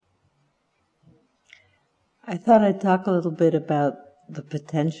I thought I'd talk a little bit about the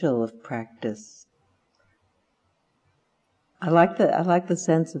potential of practice. I like the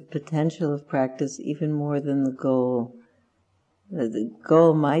sense of potential of practice even more than the goal. The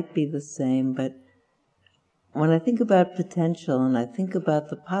goal might be the same, but when I think about potential and I think about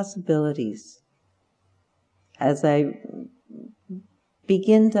the possibilities, as I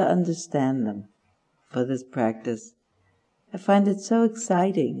begin to understand them for this practice, I find it so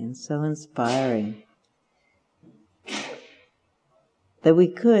exciting and so inspiring that we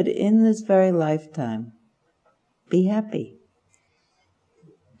could, in this very lifetime, be happy.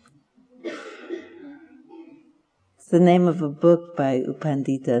 It's the name of a book by U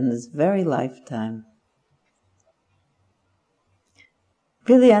Pandita, in this very lifetime.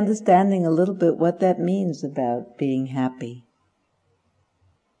 Really understanding a little bit what that means about being happy.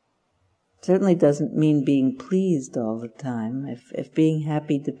 Certainly doesn't mean being pleased all the time. If being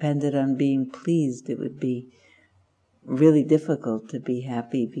happy depended on being pleased, it would be really difficult to be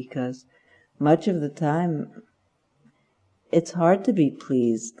happy, because much of the time it's hard to be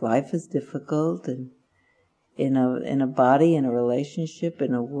pleased. Life is difficult, and in a body, in a relationship,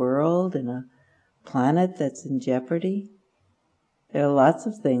 in a world, in a planet that's in jeopardy, there are lots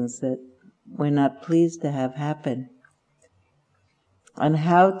of things that we're not pleased to have happen. On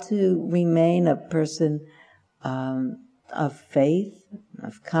how to remain a person of faith,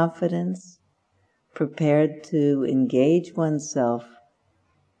 of confidence, prepared to engage oneself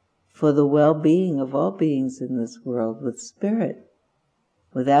for the well-being of all beings in this world with spirit,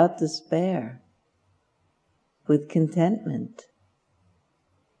 without despair, with contentment,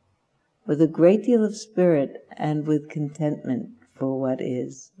 with a great deal of spirit and with contentment for what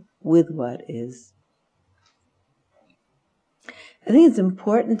is, with what is. I think it's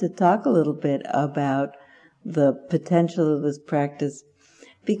important to talk a little bit about the potential of this practice,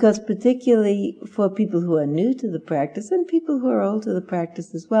 because particularly for people who are new to the practice and people who are old to the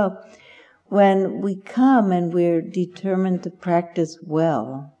practice as well, when we come and we're determined to practice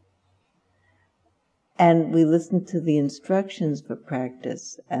well, and we listen to the instructions for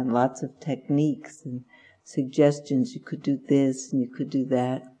practice and lots of techniques and suggestions, you could do this and you could do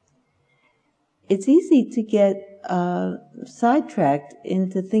that, it's easy to get sidetracked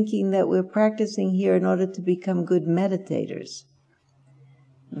into thinking that we're practicing here in order to become good meditators,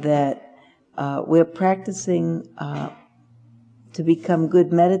 that we're practicing to become good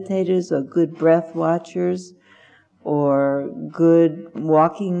meditators or good breath watchers or good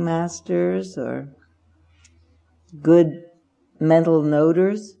walking masters or good mental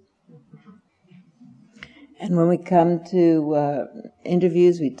noters. And when we come to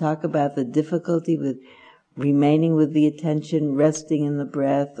interviews, we talk about the difficulty with remaining with the attention, resting in the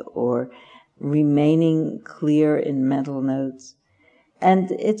breath, or remaining clear in mental notes.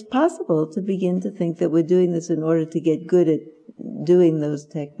 And it's possible to begin to think that we're doing this in order to get good at doing those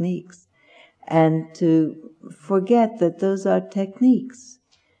techniques, and to forget that those are techniques,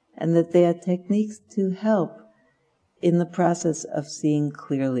 and that they are techniques to help in the process of seeing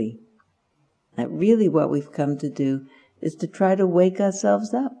clearly. That really what we've come to do is to try to wake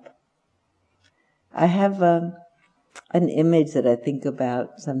ourselves up. I have an image that I think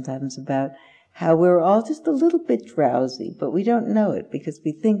about sometimes about how we're all just a little bit drowsy, but we don't know it because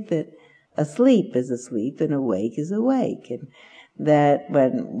we think that asleep is asleep and awake is awake, and that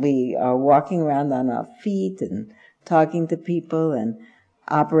when we are walking around on our feet and talking to people and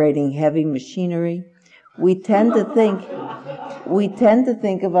operating heavy machinery, we tend to think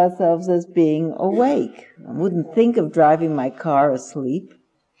of ourselves as being awake. I wouldn't think of driving my car asleep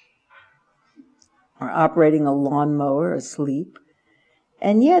or operating a lawnmower asleep.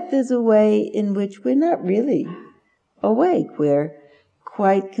 And yet there's a way in which we're not really awake. We're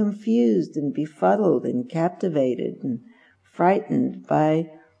quite confused and befuddled and captivated and frightened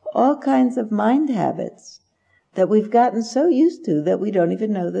by all kinds of mind habits that we've gotten so used to that we don't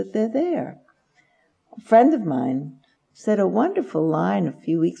even know that they're there. A friend of mine said a wonderful line a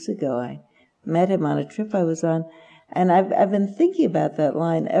few weeks ago. I met him on a trip I was on, and I've been thinking about that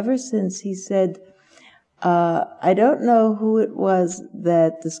line ever since. He said, I don't know who it was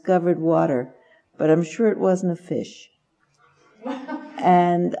that discovered water, but I'm sure it wasn't a fish.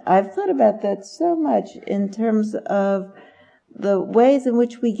 And I've thought about that so much in terms of the ways in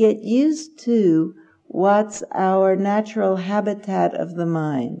which we get used to what's our natural habitat of the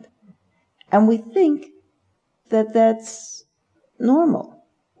mind. And we think that that's normal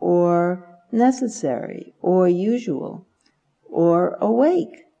or necessary or usual or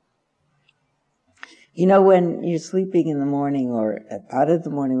awake. You know, when you're sleeping in the morning or out of the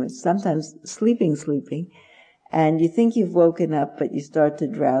morning, sometimes sleeping, and you think you've woken up, but you start to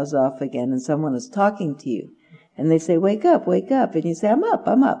drowse off again, and someone is talking to you, and they say, wake up, and you say, I'm up,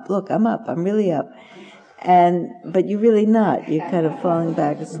 look, I'm up, I'm really up. But you're really not, you're kind of falling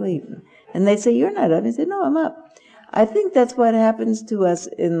back asleep. And they say, you're not up, and you say, no, I'm up. I think that's what happens to us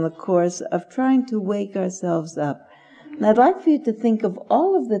in the course of trying to wake ourselves up. And I'd like for you to think of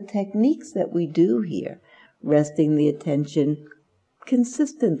all of the techniques that we do here, resting the attention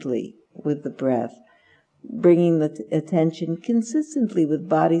consistently with the breath, bringing the attention consistently with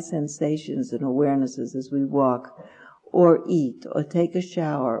body sensations and awarenesses as we walk, or eat, or take a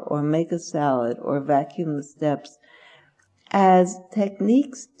shower, or make a salad, or vacuum the steps, as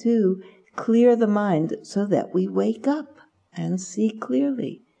techniques to clear the mind so that we wake up and see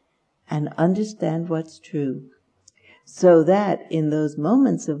clearly and understand what's true, so that in those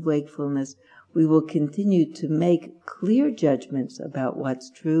moments of wakefulness we will continue to make clear judgments about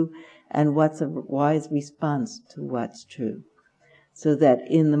what's true and what's a wise response to what's true, so that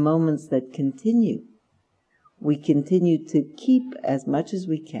in the moments that continue, we continue to keep, as much as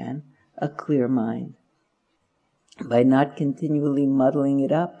we can, a clear mind by not continually muddling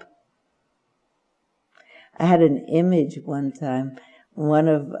it up. I had an image one time. One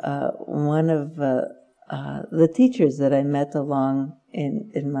of the teachers that I met along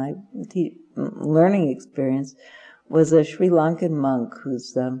in my learning experience was a Sri Lankan monk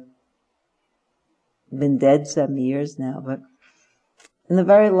who's been dead some years now, but in the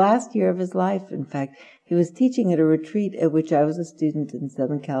very last year of his life, in fact, he was teaching at a retreat at which I was a student in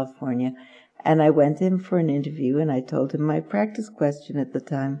Southern California, and I went to him for an interview, and I told him my practice question at the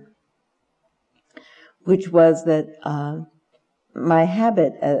time, which was that my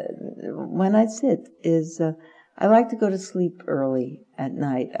habit when I sit is I like to go to sleep early at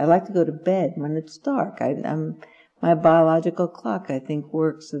night. I like to go to bed when it's dark. My biological clock, I think,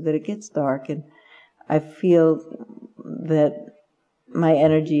 works so that it gets dark, and I feel that my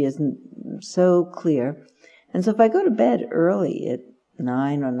energy isn't so clear. And so if I go to bed early at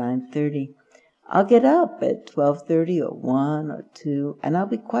 9 or 9:30, I'll get up at 12:30 or 1 or 2, and I'll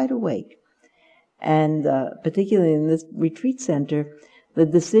be quite awake. And particularly in this retreat center, the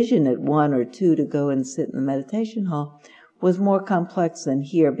decision at 1 or 2 to go and sit in the meditation hall was more complex than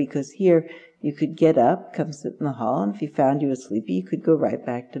here, because here you could get up, come sit in the hall, and if you found you were sleepy, you could go right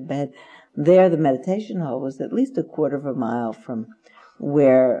back to bed. There, the meditation hall was at least a quarter of a mile from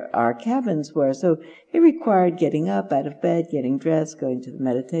where our cabins were, so it required getting up out of bed, getting dressed, going to the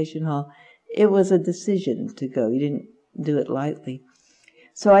meditation hall. It was a decision to go. You didn't do it lightly.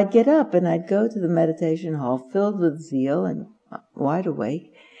 So I'd get up and I'd go to the meditation hall filled with zeal and wide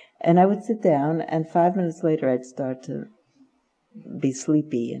awake, and I would sit down, and 5 minutes later I'd start to be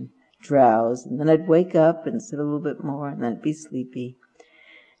sleepy and drowse, and then I'd wake up and sit a little bit more, and then I'd be sleepy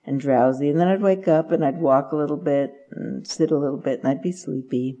and drowsy, and then I'd wake up and I'd walk a little bit and sit a little bit, and I'd be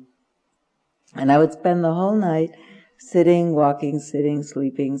sleepy. And I would spend the whole night sitting, walking, sitting,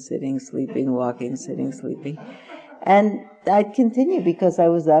 sleeping, walking, sitting, sleeping. And I'd continue because I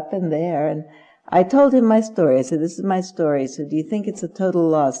was up and there, and I told him my story. I said, this is my story, so do you think it's a total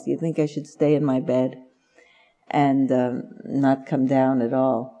loss? Do you think I should stay in my bed and not come down at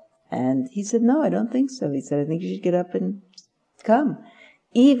all? And he said, no, I don't think so. He said, I think you should get up and come,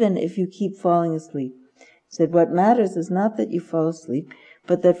 even if you keep falling asleep. He said, what matters is not that you fall asleep,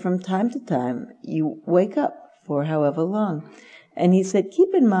 but that from time to time you wake up for however long. And he said, keep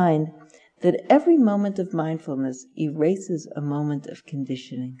in mind that every moment of mindfulness erases a moment of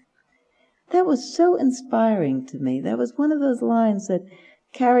conditioning. That was so inspiring to me. That was one of those lines that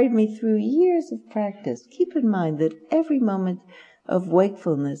carried me through years of practice. Keep in mind that every moment of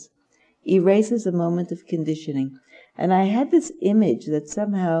wakefulness erases a moment of conditioning. And I had this image that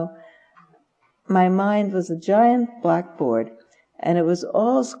somehow my mind was a giant blackboard, and it was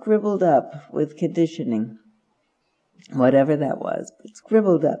all scribbled up with conditioning, whatever that was, but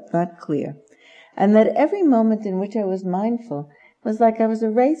scribbled up, not clear. And that every moment in which I was mindful was like I was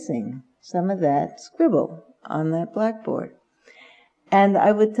erasing some of that scribble on that blackboard. And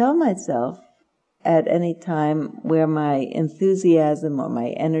I would tell myself at any time where my enthusiasm or my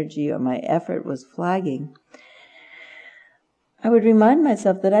energy or my effort was flagging, I would remind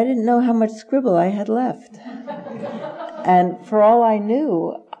myself that I didn't know how much scribble I had left. And for all I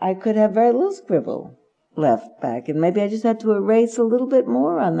knew, I could have very little scribble left back, and maybe I just had to erase a little bit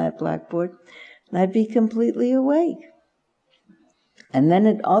more on that blackboard, and I'd be completely awake. And then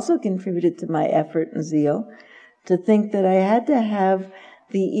it also contributed to my effort and zeal to think that I had to have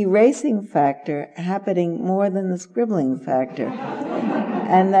the erasing factor happening more than the scribbling factor.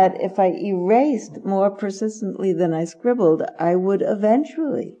 And that if I erased more persistently than I scribbled, I would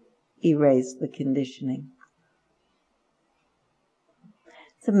eventually erase the conditioning.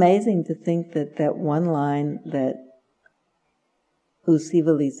 It's amazing to think that that one line that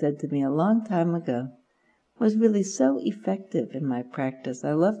Sylvia said to me a long time ago was really so effective in my practice.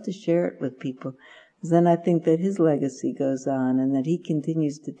 I love to share it with people, because then I think that his legacy goes on and that he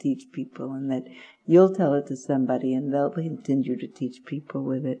continues to teach people, and that you'll tell it to somebody and they'll continue to teach people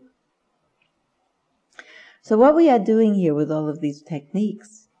with it. So what we are doing here with all of these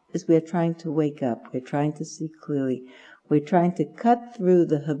techniques is we're trying to wake up, we're trying to see clearly, we're trying to cut through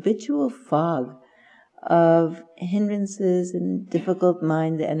the habitual fog of hindrances and difficult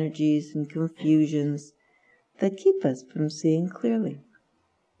mind energies and confusions that keep us from seeing clearly,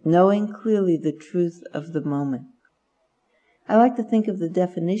 knowing clearly the truth of the moment. I like to think of the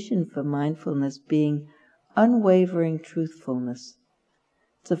definition for mindfulness being unwavering truthfulness.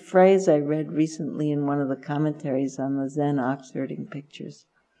 It's a phrase I read recently in one of the commentaries on the Zen Oxfording pictures.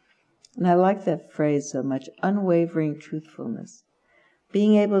 And I like that phrase so much, unwavering truthfulness.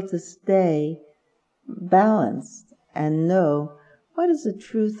 Being able to stay balanced and know what is the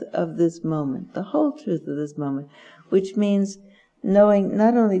truth of this moment, the whole truth of this moment, which means knowing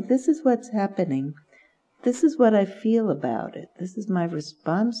not only this is what's happening, this is what I feel about it, this is my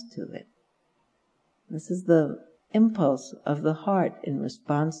response to it. This is the impulse of the heart in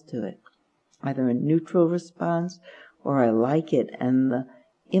response to it, either a neutral response or I like it and the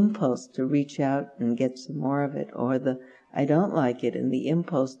impulse to reach out and get some more of it, or the I don't like it and the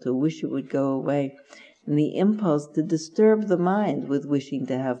impulse to wish it would go away, and the impulse to disturb the mind with wishing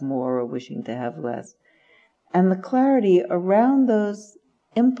to have more or wishing to have less. And the clarity around those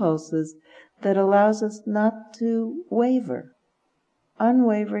impulses that allows us not to waver.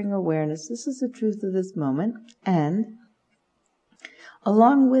 Unwavering awareness, this is the truth of this moment, and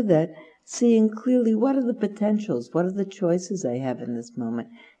along with that, seeing clearly what are the potentials, what are the choices I have in this moment.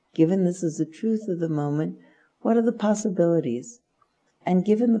 Given this is the truth of the moment, what are the possibilities? And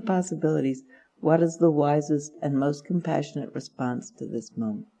given the possibilities, what is the wisest and most compassionate response to this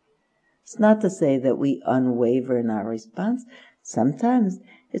moment? It's not to say that we unwaver in our response. Sometimes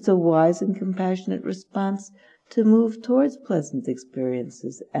it's a wise and compassionate response to move towards pleasant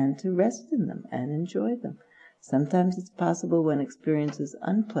experiences and to rest in them and enjoy them. Sometimes it's possible when experience is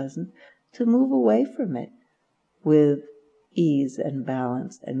unpleasant to move away from it with ease and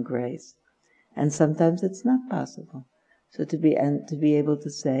balance and grace. And sometimes it's not possible. So to be able to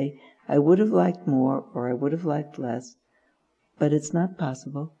say, I would have liked more or I would have liked less, but it's not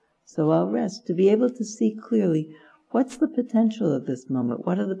possible, so I'll rest. To be able to see clearly what's the potential of this moment,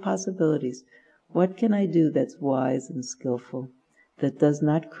 what are the possibilities, what can I do that's wise and skillful, that does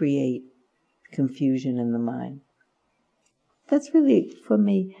not create confusion in the mind. That's really, for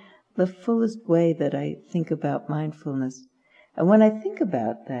me, the fullest way that I think about mindfulness. And when I think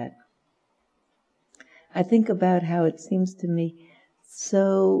about that, I think about how it seems to me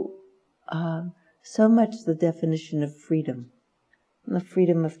so much the definition of freedom, the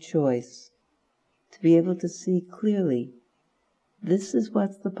freedom of choice, to be able to see clearly, this is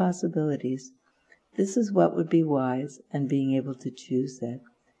what's the possibilities, this is what would be wise, and being able to choose that.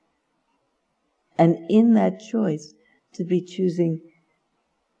 And in that choice, to be choosing,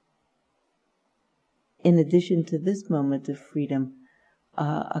 in addition to this moment of freedom,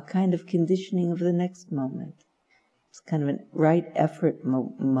 a kind of conditioning of the next moment. It's kind of a right effort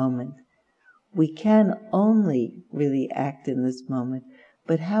moment. We can only really act in this moment,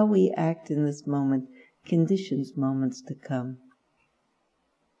 but how we act in this moment conditions moments to come.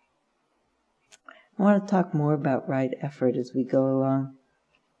 I want to talk more about right effort as we go along.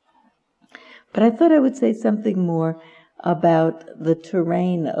 But I thought I would say something more about the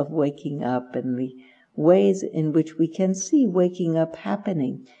terrain of waking up and the ways in which we can see waking up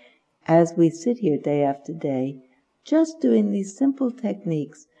happening as we sit here day after day, just doing these simple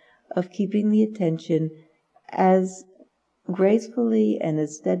techniques of keeping the attention as gracefully and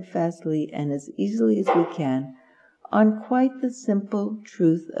as steadfastly and as easily as we can on quite the simple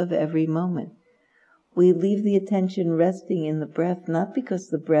truth of every moment. We leave the attention resting in the breath, not because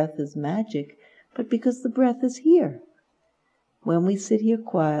the breath is magic, but because the breath is here. When we sit here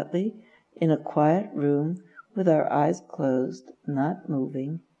quietly, in a quiet room, with our eyes closed, not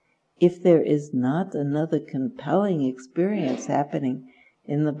moving, if there is not another compelling experience happening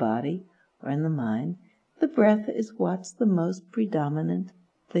in the body or in the mind, the breath is what's the most predominant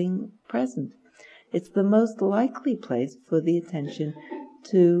thing present. It's the most likely place for the attention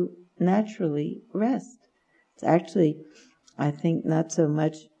to naturally rest. It's actually, I think, not so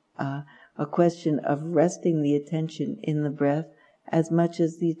much a question of resting the attention in the breath as much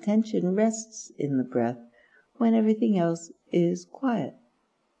as the attention rests in the breath when everything else is quiet.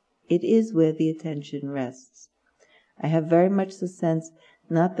 It is where the attention rests. I have very much the sense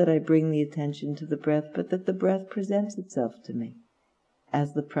Not that I bring the attention to the breath, but that the breath presents itself to me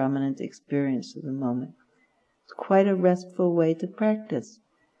as the prominent experience of the moment. It's quite a restful way to practice,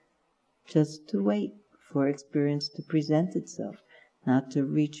 just to wait for experience to present itself, not to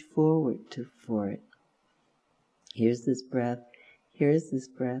reach forward for it. Here's this breath, here's this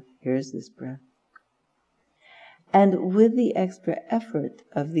breath, here's this breath. And with the extra effort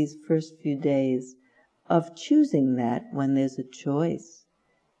of these first few days of choosing that when there's a choice,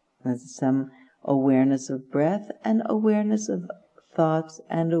 there's some awareness of breath and awareness of thoughts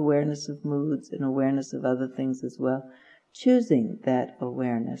and awareness of moods and awareness of other things as well, choosing that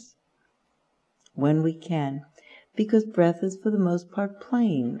awareness when we can, because breath is for the most part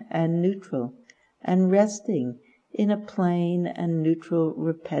plain and neutral, and resting in a plain and neutral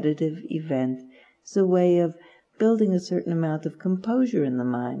repetitive event is a way of building a certain amount of composure in the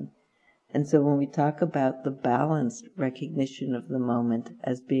mind. And so when we talk about the balanced recognition of the moment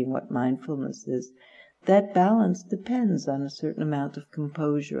as being what mindfulness is, that balance depends on a certain amount of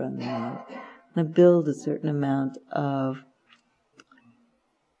composure on the mind, and build a certain amount of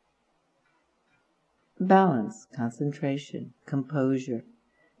balance, concentration, composure.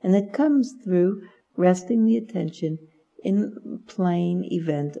 And it comes through resting the attention in the plain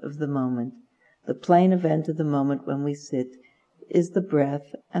event of the moment. The plain event of the moment when we sit is the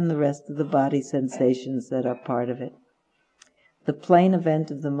breath and the rest of the body sensations that are part of it. The plain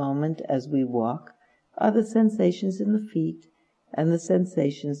event of the moment as we walk are the sensations in the feet and the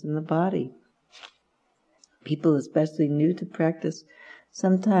sensations in the body. People, especially new to practice,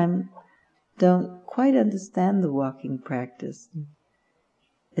 sometimes don't quite understand the walking practice.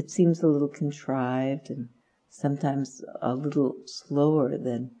 It seems a little contrived and sometimes a little slower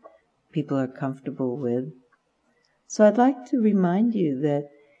than people are comfortable with. So I'd like to remind you that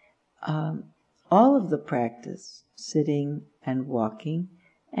all of the practice, sitting and walking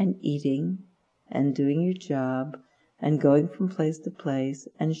and eating and doing your job and going from place to place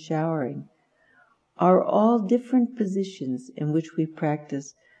and showering, are all different positions in which we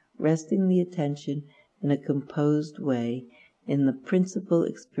practice resting the attention in a composed way in the principal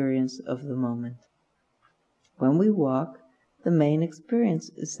experience of the moment. When we walk, the main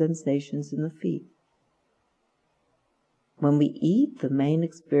experience is sensations in the feet. When we eat, the main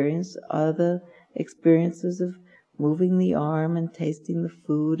experience are the experiences of moving the arm and tasting the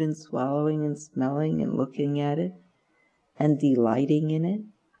food and swallowing and smelling and looking at it and delighting in it.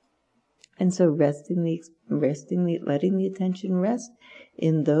 And so letting the attention rest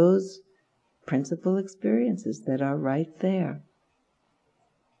in those principal experiences that are right there.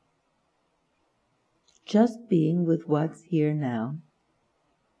 Just being with what's here now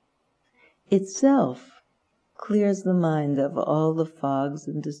itself clears the mind of all the fogs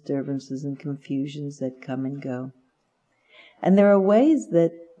and disturbances and confusions that come and go. And there are ways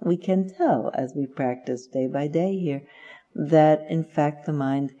that we can tell as we practice day by day here that in fact the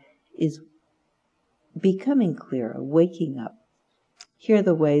mind is becoming clearer, waking up. Here are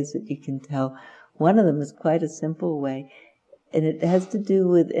the ways that you can tell. One of them is quite a simple way, and it has to do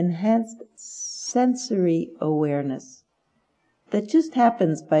with enhanced sensory awareness that just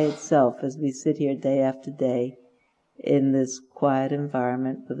happens by itself as we sit here day after day in this quiet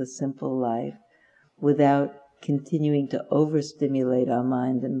environment with a simple life without continuing to overstimulate our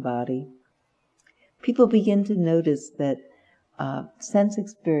mind and body. People begin to notice that sense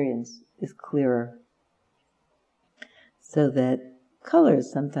experience is clearer, so that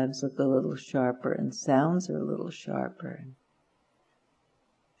colors sometimes look a little sharper and sounds are a little sharper. And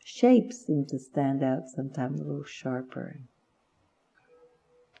shapes seem to stand out sometimes a little sharper.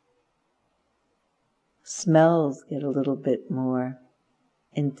 Smells get a little bit more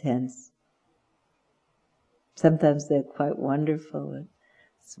intense. Sometimes they're quite wonderful. And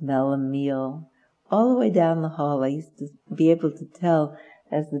smell a meal. All the way down the hall, I used to be able to tell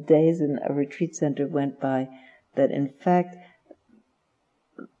as the days in a retreat center went by that in fact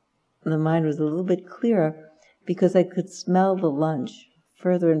the mind was a little bit clearer because I could smell the lunch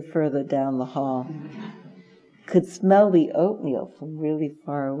further and further down the hall. Could smell the oatmeal from really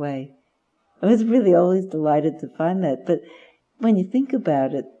far away. I was really always delighted to find that, but when you think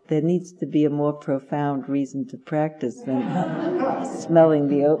about it, there needs to be a more profound reason to practice than smelling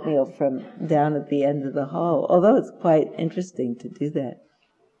the oatmeal from down at the end of the hall, although it's quite interesting to do that.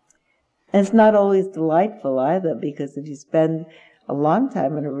 And it's not always delightful either, because if you spend a long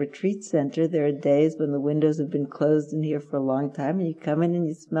time in a retreat center, there are days when the windows have been closed in here for a long time, and you come in and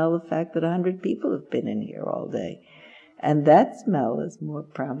you smell the fact that 100 people have been in here all day. And that smell is more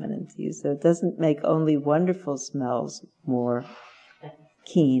prominent to you. So it doesn't make only wonderful smells more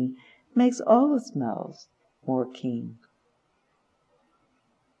keen. It makes all the smells more keen.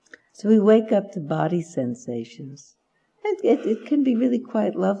 So we wake up to body sensations. It can be really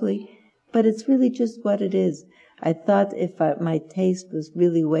quite lovely, but it's really just what it is. I thought if my taste was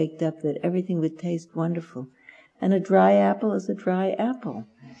really waked up, that everything would taste wonderful. And a dry apple is a dry apple.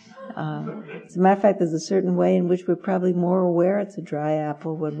 As a matter of fact, there's a certain way in which we're probably more aware it's a dry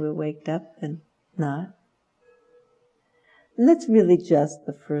apple when we're waked up than not. And that's really just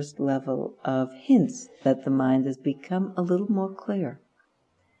the first level of hints that the mind has become a little more clear.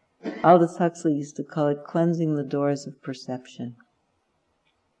 Aldous Huxley used to call it cleansing the doors of perception.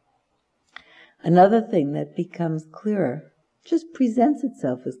 Another thing that becomes clearer just presents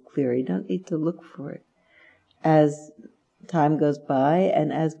itself as clear. You don't need to look for it. As time goes by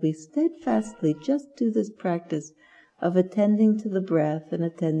and as we steadfastly just do this practice of attending to the breath and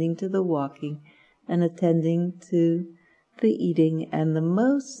attending to the walking and attending to the eating and the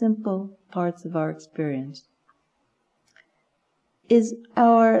most simple parts of our experience, is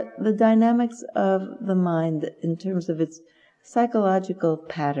the dynamics of the mind in terms of its psychological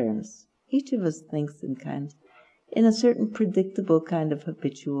patterns. Each of us thinks in a certain predictable kind of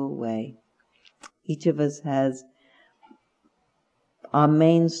habitual way. Each of us has our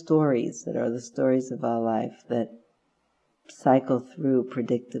main stories that are the stories of our life that cycle through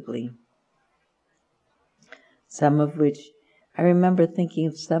predictably. Some of which, I remember thinking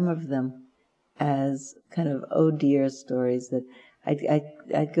of some of them as kind of oh dear stories that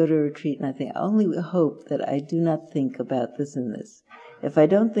I'd go to a retreat and I think, I only hope that I do not think about this and this. If I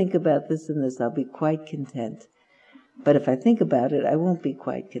don't think about this and this, I'll be quite content. But if I think about it, I won't be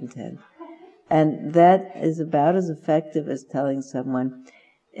quite content. And that is about as effective as telling someone,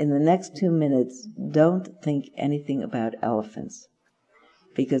 in the next 2 minutes, don't think anything about elephants.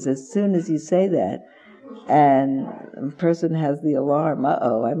 Because as soon as you say that, and a person has the alarm,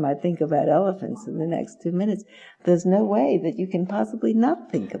 I might think about elephants in the next 2 minutes, there's no way that you can possibly not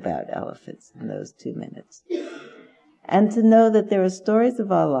think about elephants in those 2 minutes. And to know that there are stories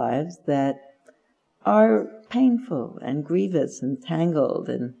of our lives that are painful and grievous and tangled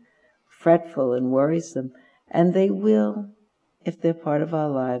and fretful and worrisome, and they will, if they're part of our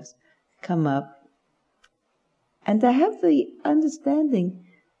lives, come up. And to have the understanding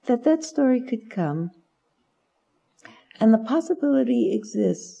that that story could come, and the possibility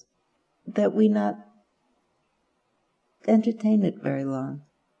exists that we not entertain it very long,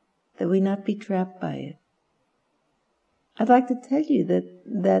 that we not be trapped by it. I'd like to tell you that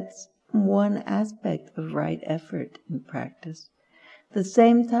that's one aspect of right effort in practice. At the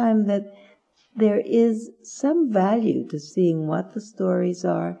same time that there is some value to seeing what the stories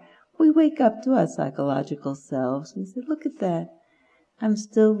are, we wake up to our psychological selves and say, look at that, I'm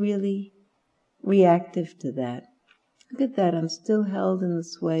still really reactive to that. Look at that, I'm still held in the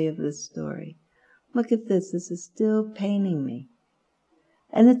sway of this story. Look at this is still paining me.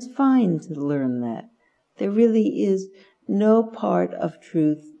 And it's fine to learn that. There really is no part of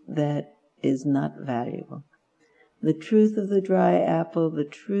truth that is not valuable. The truth of the dry apple, the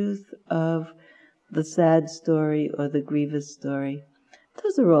truth of the sad story or the grievous story,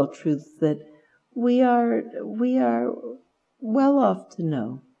 those are all truths that we are well off to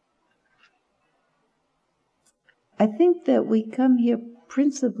know. I think that we come here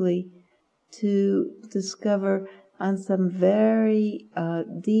principally to discover on some very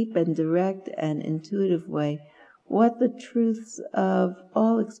deep and direct and intuitive way what the truths of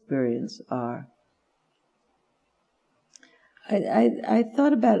all experience are. I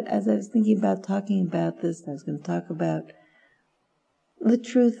thought about, as I was thinking about talking about this, I was going to talk about the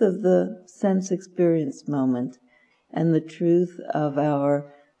truth of the sense experience moment and the truth of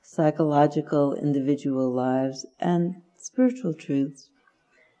our psychological individual lives and spiritual truths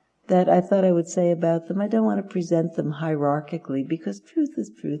that I thought I would say about them. I don't want to present them hierarchically because truth is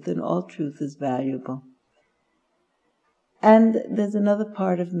truth and all truth is valuable. And there's another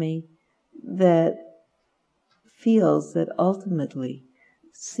part of me that feels that ultimately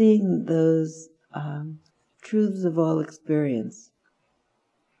seeing those truths of all experience,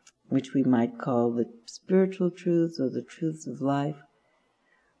 which we might call the spiritual truths or the truths of life,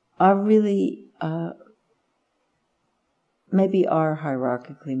 are really maybe are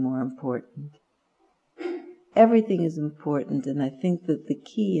hierarchically more important. Everything is important, and I think that the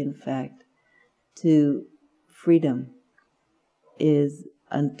key, in fact, to freedom is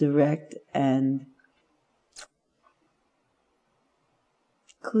a direct and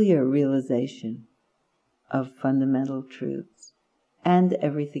clear realization of fundamental truths, and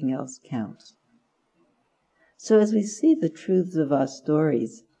everything else counts. So as we see the truths of our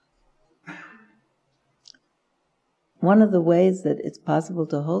stories, one of the ways that it's possible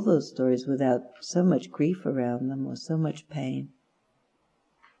to hold those stories without so much grief around them or so much pain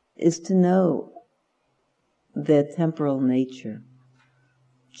is to know their temporal nature.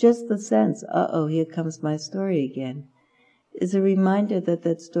 Just the sense, uh-oh, here comes my story again, is a reminder that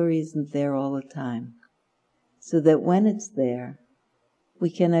that story isn't there all the time. So that when it's there, we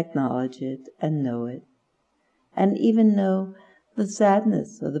can acknowledge it and know it, and even know the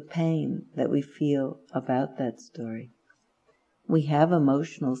sadness or the pain that we feel about that story. We have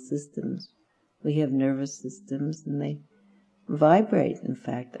emotional systems, we have nervous systems, and they vibrate. In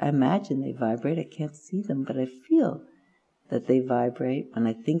fact, I imagine they vibrate. I can't see them, but I feel that they vibrate when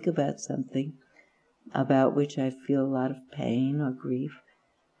I think about something about which I feel a lot of pain or grief.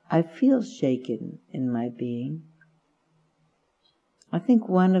 I feel shaken in my being. I think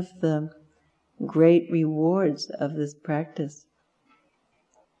one of the great rewards of this practice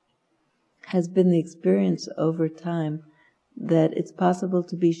has been the experience over time that it's possible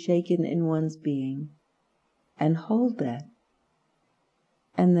to be shaken in one's being and hold that,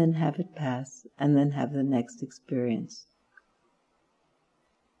 and then have it pass, and then have the next experience.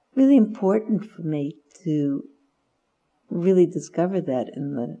 Really important for me to really discover that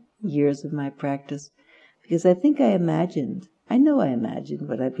in the years of my practice, because I think I know I imagined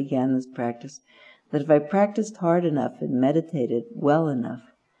when I began this practice, that if I practiced hard enough and meditated well enough,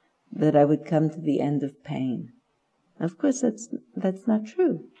 that I would come to the end of pain. Of course, that's not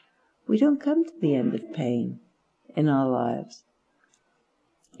true. We don't come to the end of pain in our lives.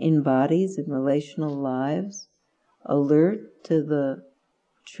 In bodies, in relational lives, alert to the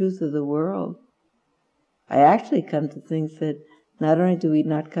truth of the world, I actually come to think that not only do we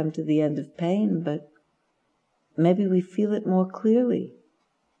not come to the end of pain, but maybe we feel it more clearly.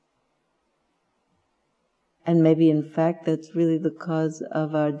 And maybe, in fact, that's really the cause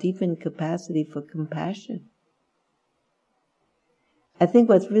of our deepened capacity for compassion. I think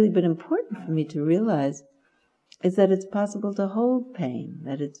what's really been important for me to realize is that it's possible to hold pain,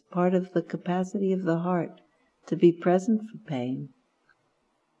 that it's part of the capacity of the heart to be present for pain.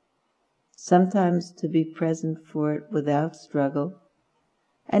 Sometimes to be present for it without struggle,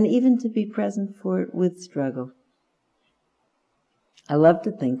 and even to be present for it with struggle. I love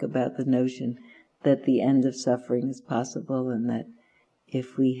to think about the notion that the end of suffering is possible, and that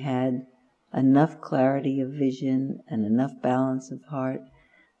if we had enough clarity of vision and enough balance of heart,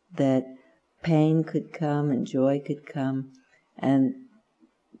 that pain could come and joy could come, and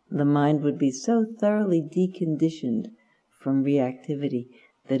the mind would be so thoroughly deconditioned from reactivity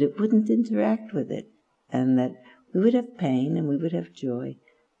that it wouldn't interact with it, and that we would have pain and we would have joy,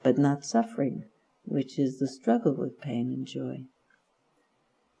 but not suffering, which is the struggle with pain and joy.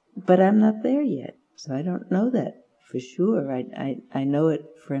 But I'm not there yet, so I don't know that for sure. I know it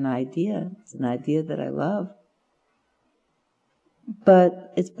for an idea. It's an idea that I love.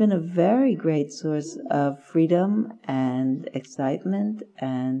 But it's been a very great source of freedom and excitement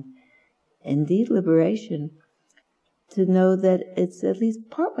and indeed liberation to know that it's at least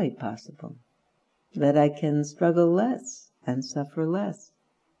partway possible, that I can struggle less and suffer less.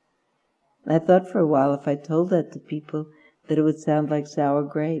 I thought for a while if I told that to people that it would sound like sour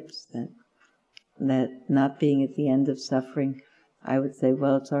grapes, that not being at the end of suffering, I would say,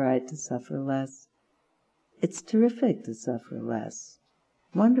 well, it's all right to suffer less. It's terrific to suffer less.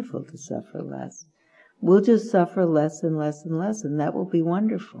 Wonderful to suffer less. We'll just suffer less and less and less, and that will be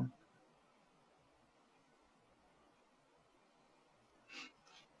wonderful.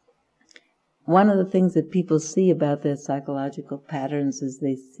 One of the things that people see about their psychological patterns is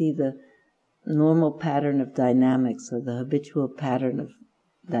they see the normal pattern of dynamics, or the habitual pattern of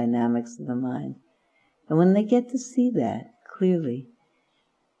dynamics of the mind. And when they get to see that clearly,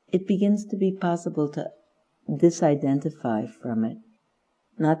 it begins to be possible to disidentify from it,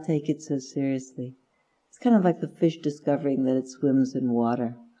 not take it so seriously. It's kind of like the fish discovering that it swims in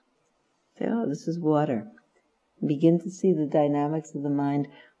water. Say, oh, this is water. Begin to see the dynamics of the mind.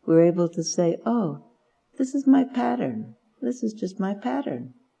 We're able to say, oh, this is my pattern. This is just my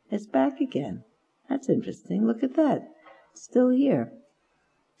pattern. It's back again. That's interesting. Look at that. It's still here.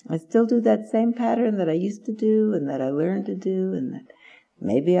 I still do that same pattern that I used to do and that I learned to do, and that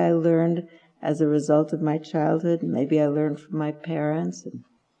maybe I learned as a result of my childhood, maybe I learned from my parents, and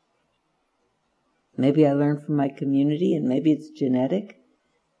maybe I learned from my community, and maybe it's genetic.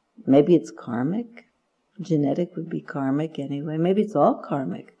 Maybe it's karmic. Genetic would be karmic anyway. Maybe it's all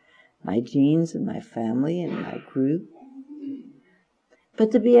karmic. My genes and my family and my group.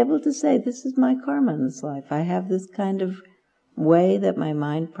 But to be able to say, this is my karma in this life. I have this kind of way that my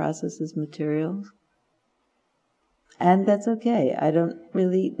mind processes materials. And that's okay. I don't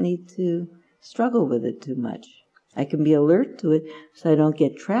really need to struggle with it too much. I can be alert to it so I don't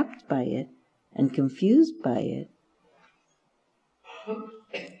get trapped by it and confused by it.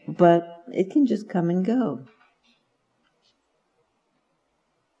 but it can just come and go.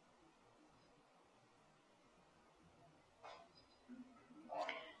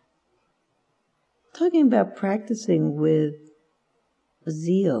 Talking about practicing with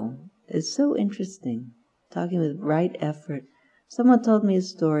zeal is so interesting. Talking with right effort. Someone told me a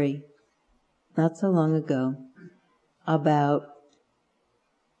story not so long ago about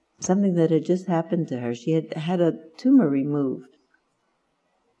something that had just happened to her. She had had a tumor removed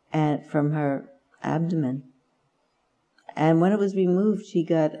from her abdomen. And when it was removed, she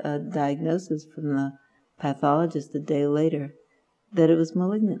got a diagnosis from the pathologist a day later that it was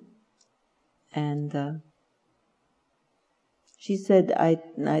malignant. And she said, I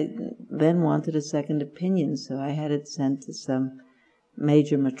then wanted a second opinion, so I had it sent to some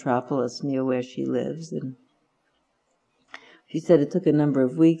major metropolis near where she lives. And she said it took a number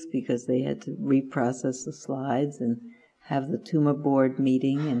of weeks because they had to reprocess the slides and have the tumor board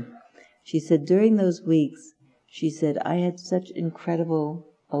meeting. And she said during those weeks, she said, I had such incredible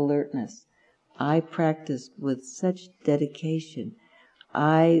alertness. I practiced with such dedication.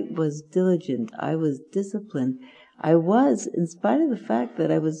 I was diligent. I was disciplined. I was, in spite of the fact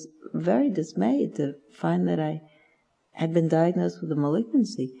that I was very dismayed to find that I had been diagnosed with a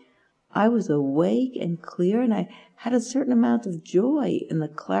malignancy, I was awake and clear, and I had a certain amount of joy in the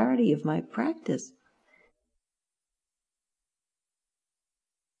clarity of my practice.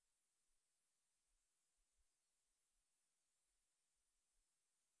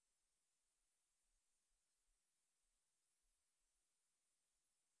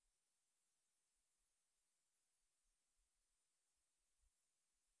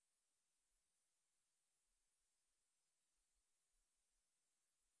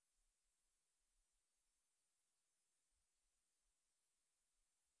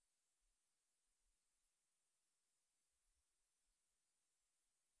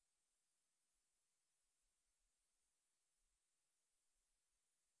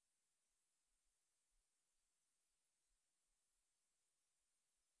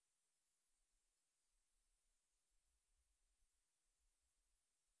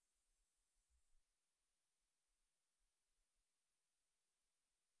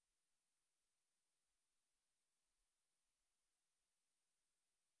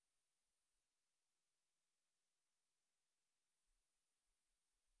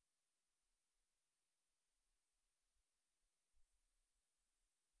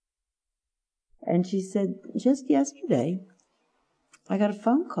 And she said, just yesterday, I got a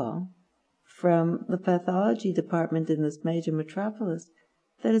phone call from the pathology department in this major metropolis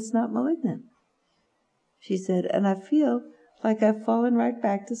that it's not malignant. She said, and I feel like I've fallen right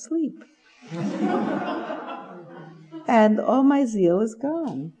back to sleep. And all my zeal is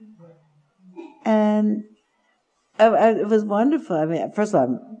gone. And it was wonderful. I mean, first of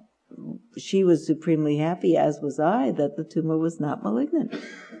all, she was supremely happy, as was I, that the tumor was not malignant.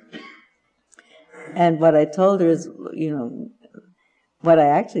 And what I told her is, what I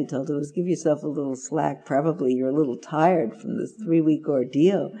actually told her was, give yourself a little slack. Probably you're a little tired from this 3-week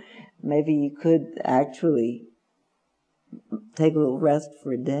ordeal. Maybe you could actually take a little rest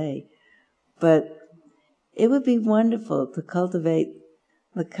for a day. But it would be wonderful to cultivate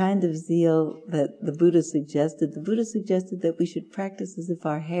the kind of zeal that the Buddha suggested. The Buddha suggested that we should practice as if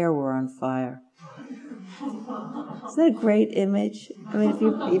our hair were on fire. Isn't that a great image? I mean,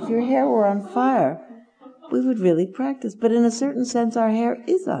 if your hair were on fire, we would really practice. But in a certain sense, our hair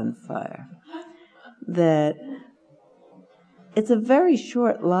is on fire. That it's a very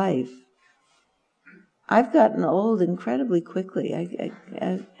short life. I've gotten old incredibly quickly.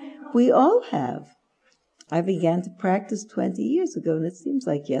 We all have. I began to practice 20 years ago, and it seems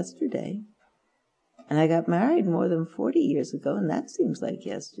like yesterday. And I got married more than 40 years ago, and that seems like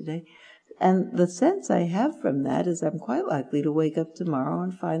yesterday. And the sense I have from that is I'm quite likely to wake up tomorrow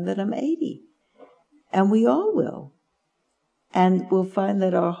and find that I'm 80. And we all will. And we'll find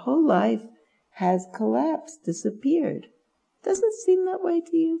that our whole life has collapsed, disappeared. Doesn't it seem that way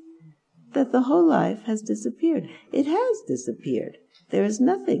to you? That the whole life has disappeared. It has disappeared. There is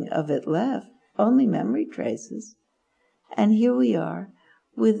nothing of it left, only memory traces. And here we are,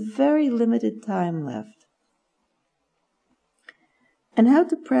 with very limited time left. And how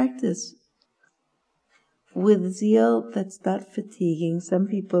to practice with zeal that's not fatiguing. Some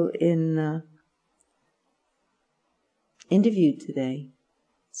people in interviewed today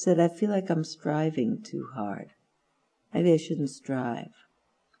said, I feel like I'm striving too hard. Maybe I shouldn't strive.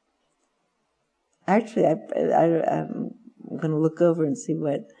 Actually, I'm going to look over and see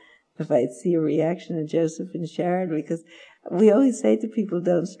what if I see a reaction in Joseph and Sharon, because we always say to people,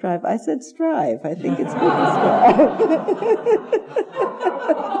 don't strive. I said strive. I think it's good to strive.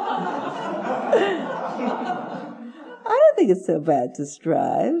 I don't think it's so bad to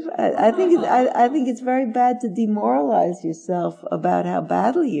strive. I think it's very bad to demoralize yourself about how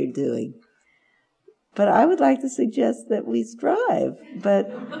badly you're doing. But I would like to suggest that we strive, but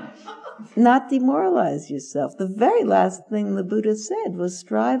not demoralize yourself. The very last thing the Buddha said was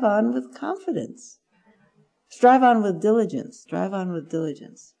strive on with confidence. Strive on with diligence. Strive on with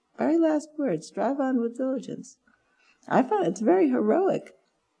diligence. Very last word, strive on with diligence. I find it's very heroic.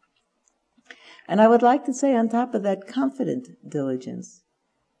 And I would like to say on top of that, confident diligence.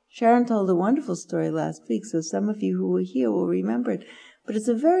 Sharon told a wonderful story last week, so some of you who were here will remember it. But it's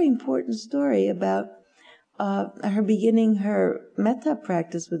a very important story about her beginning her metta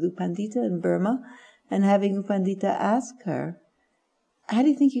practice with U Pandita in Burma, and having U Pandita ask her, how do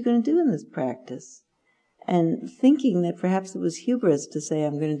you think you're going to do in this practice? And thinking that perhaps it was hubris to say,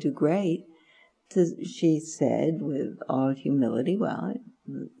 I'm going to do great, she said with all humility, well,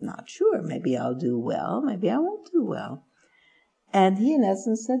 I'm not sure. Maybe I'll do well. Maybe I won't do well. And he, in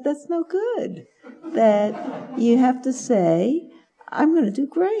essence, said, that's no good. That you have to say, I'm going to do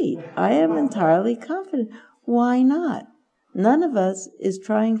great. I am entirely confident. Why not? None of us is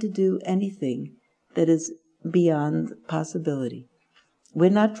trying to do anything that is beyond possibility. We're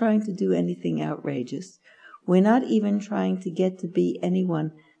not trying to do anything outrageous. We're not even trying to get to be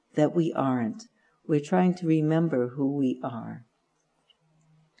anyone that we aren't. We're trying to remember who we are.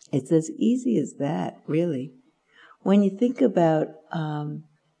 It's as easy as that, really. When you think about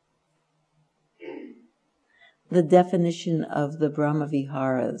the definition of the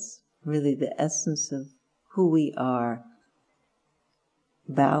Brahmaviharas, really the essence of who we are,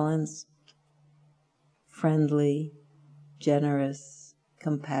 balanced, friendly, generous,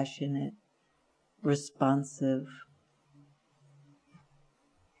 compassionate, responsive,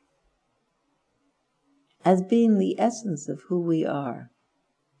 as being the essence of who we are,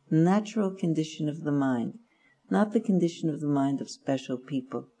 natural condition of the mind, not the condition of the mind of special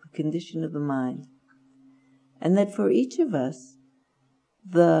people, the condition of the mind. And that for each of us,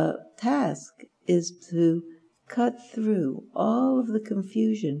 the task is to cut through all of the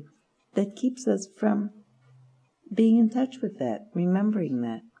confusion that keeps us from being in touch with that, remembering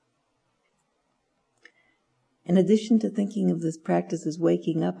that. In addition to thinking of this practice as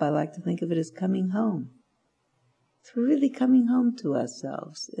waking up, I like to think of it as coming home. So we're really coming home to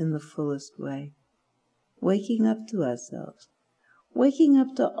ourselves in the fullest way. Waking up to ourselves. Waking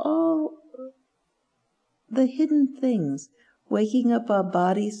up to all the hidden things. Waking up our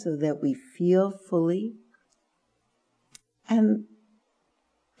bodies so that we feel fully. And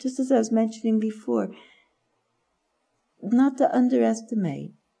just as I was mentioning before, not to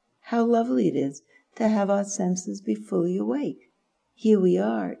underestimate how lovely it is to have our senses be fully awake. Here we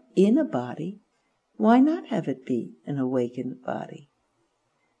are in a body. Why not have it be an awakened body?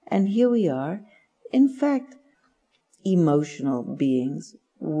 And here we are, in fact, emotional beings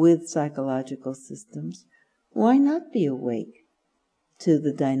with psychological systems. Why not be awake to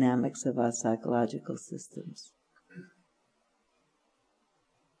the dynamics of our psychological systems?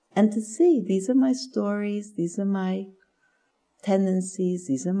 And to see, these are my stories, these are my tendencies,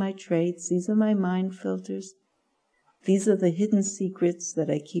 these are my traits, these are my mind filters. These are the hidden secrets that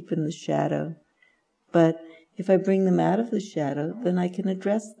I keep in the shadow. But if I bring them out of the shadow, then I can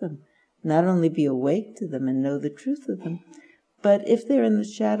address them. Not only be awake to them and know the truth of them, but if they're in the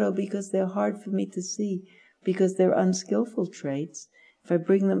shadow because they're hard for me to see, because they're unskillful traits, if I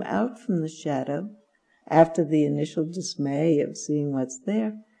bring them out from the shadow, after the initial dismay of seeing what's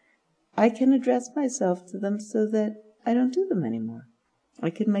there, I can address myself to them so that I don't do them anymore.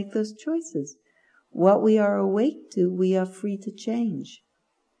 I can make those choices. What we are awake to, we are free to change.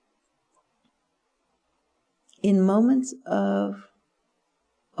 In moments of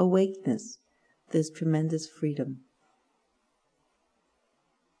awakeness, there's tremendous freedom.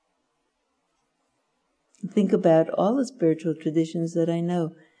 Think about all the spiritual traditions that I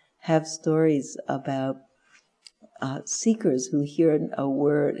know have stories about seekers who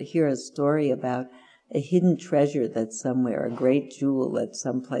hear a story about a hidden treasure that's somewhere, a great jewel that's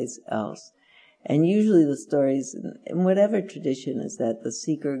someplace else. And usually the stories, in whatever tradition, is that the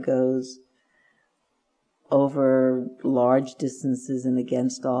seeker goes over large distances and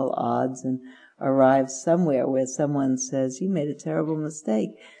against all odds and arrives somewhere where someone says, you made a terrible mistake.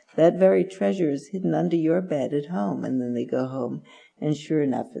 That very treasure is hidden under your bed at home. And then they go home, and sure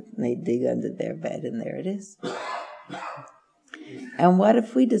enough, they dig under their bed, and there it is. And what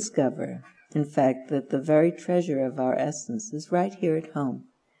if we discover, in fact, that the very treasure of our essence is right here at home?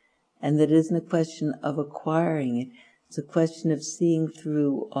 and that it isn't a question of acquiring it. It's a question of seeing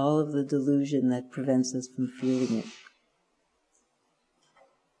through all of the delusion that prevents us from feeling it.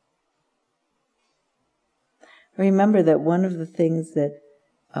 I remember that one of the things that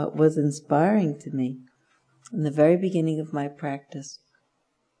was inspiring to me in the very beginning of my practice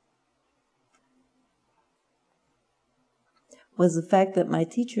was the fact that my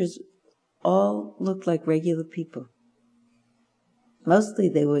teachers all looked like regular people. Mostly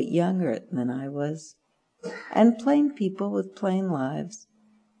they were younger than I was, and plain people with plain lives.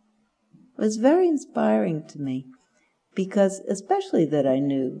 It was very inspiring to me, because especially that I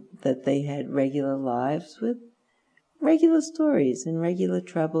knew that they had regular lives with regular stories and regular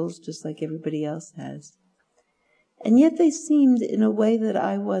troubles, just like everybody else has. And yet they seemed, in a way that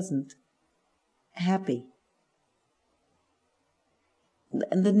I wasn't, happy.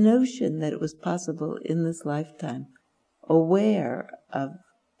 And the notion that it was possible in this lifetime, aware of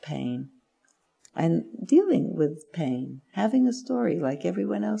pain, and dealing with pain, having a story like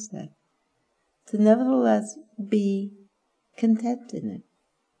everyone else had, to nevertheless be content in it,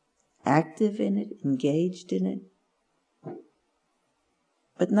 active in it, engaged in it,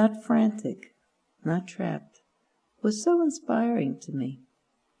 but not frantic, not trapped, was so inspiring to me.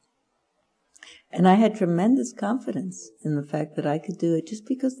 And I had tremendous confidence in the fact that I could do it just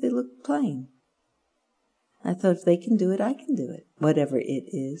because they looked plain. I thought, if they can do it, I can do it, whatever it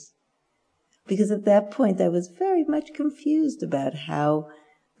is. Because at that point I was very much confused about how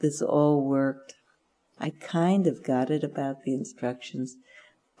this all worked. I kind of got it about the instructions,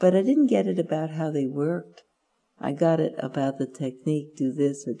 but I didn't get it about how they worked. I got it about the technique, do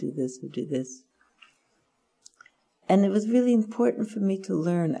this or do this or do this. And it was really important for me to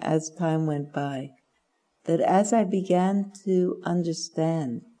learn as time went by that as I began to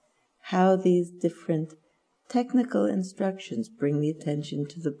understand how these different technical instructions, bring the attention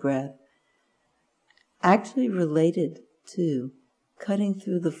to the breath, actually related to cutting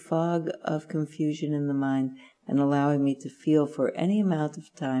through the fog of confusion in the mind and allowing me to feel for any amount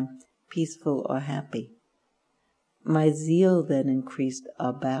of time peaceful or happy. My zeal then increased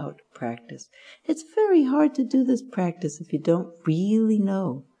about practice. It's very hard to do this practice if you don't really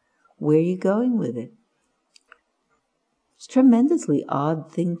know where you're going with it. It's a tremendously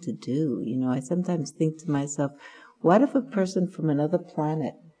odd thing to do. I sometimes think to myself, what if a person from another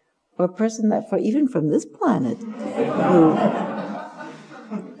planet, or a person even from this planet,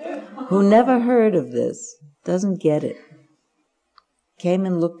 who never heard of this, doesn't get it, came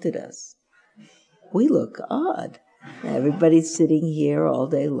and looked at us? We look odd. Everybody's sitting here all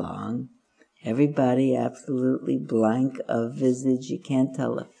day long. Everybody absolutely blank of visage. You can't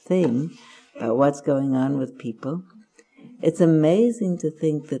tell a thing about what's going on with people. It's amazing to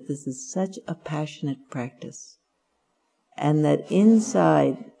think that this is such a passionate practice, and that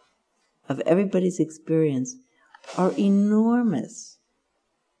inside of everybody's experience are enormous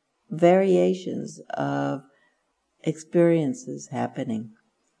variations of experiences happening.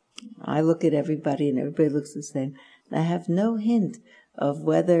 I look at everybody and everybody looks the same. And I have no hint of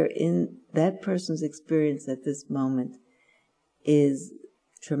whether in that person's experience at this moment is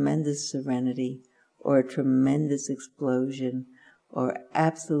tremendous serenity or a tremendous explosion or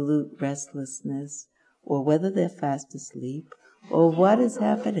absolute restlessness or whether they're fast asleep or what is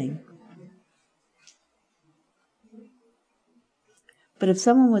happening. But if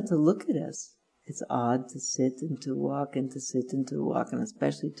someone were to look at us, it's odd to sit and to walk and to sit and to walk, and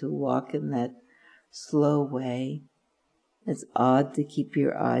especially to walk in that slow way. It's odd to keep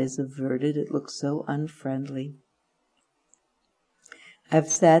your eyes averted. It looks so unfriendly. I've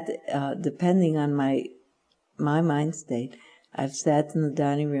sat, depending on my mind state, I've sat in the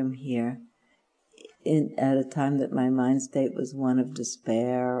dining room here at a time that my mind state was one of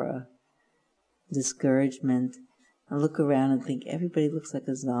despair or discouragement. I look around and think, everybody looks like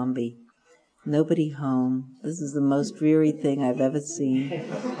a zombie. Nobody home. This is the most dreary thing I've ever seen.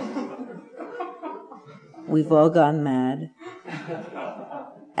 We've all gone mad.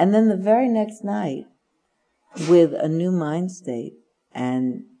 And then the very next night, with a new mind state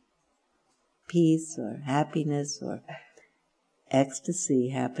and peace or happiness or ecstasy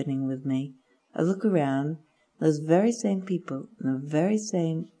happening with me, I look around, those very same people, in the very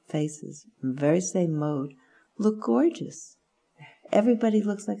same faces, in the very same mode, look gorgeous. Everybody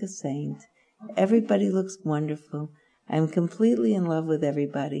looks like a saint. Everybody looks wonderful. I'm completely in love with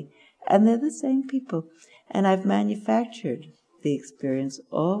everybody. And they're the same people. And I've manufactured the experience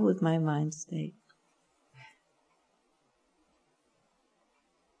all with my mind state.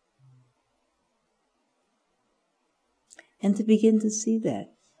 And to begin to see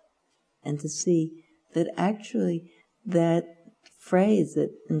that. And to see that actually that phrase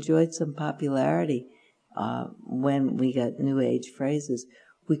that enjoyed some popularity when we got New Age phrases,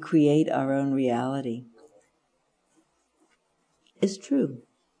 we create our own reality, is true.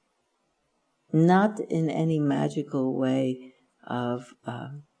 Not in any magical way of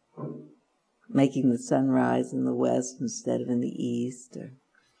making the sun rise in the west instead of in the east. Or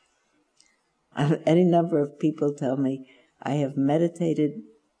any number of people tell me I have meditated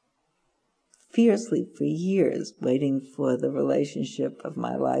fiercely for years, waiting for the relationship of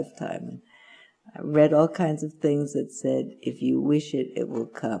my lifetime. And I read all kinds of things that said, if you wish it, it will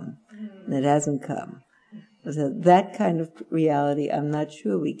come. And it hasn't come. So that kind of reality, I'm not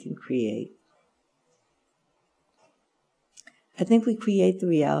sure we can create. I think we create the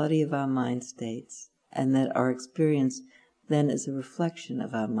reality of our mind states, and that our experience then is a reflection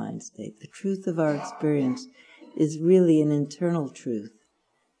of our mind state. The truth of our experience is really an internal truth,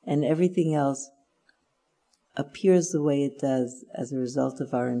 and everything else appears the way it does as a result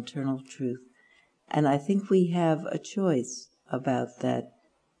of our internal truth. And I think we have a choice about that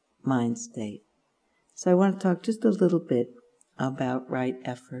mind state. So I want to talk just a little bit about right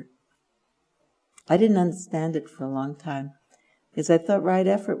effort. I didn't understand it for a long time, because I thought right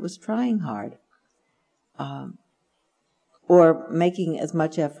effort was trying hard, or making as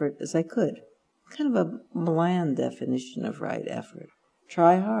much effort as I could. Kind of a bland definition of right effort.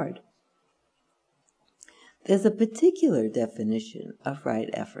 Try hard. There's a particular definition of right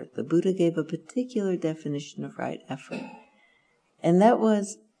effort. The Buddha gave a particular definition of right effort. And that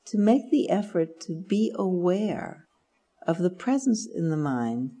was to make the effort to be aware of the presence in the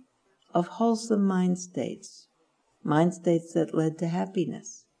mind of wholesome mind states that led to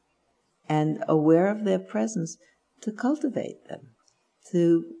happiness, and aware of their presence to cultivate them,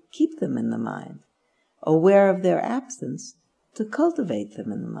 to keep them in the mind, aware of their absence to cultivate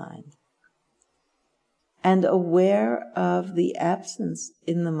them in the mind, and aware of the absence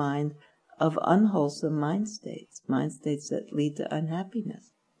in the mind of unwholesome mind states that lead to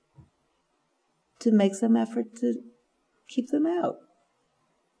unhappiness, to make some effort to keep them out,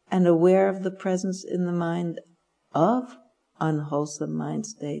 and aware of the presence in the mind of unwholesome mind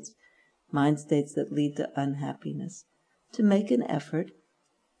states that lead to unhappiness, to make an effort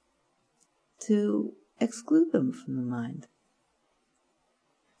to exclude them from the mind.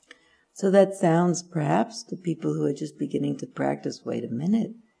 So that sounds, perhaps, to people who are just beginning to practice, wait a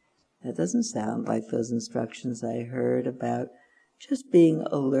minute, that doesn't sound like those instructions I heard about just being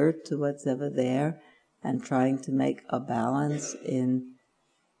alert to what's ever there and trying to make a balance in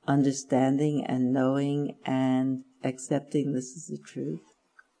understanding and knowing and accepting this is the truth.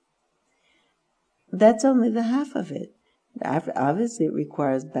 That's only the half of it. Obviously, it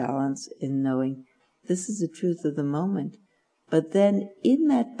requires balance in knowing this is the truth of the moment. But then, in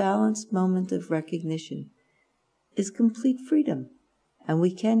that balanced moment of recognition, is complete freedom. And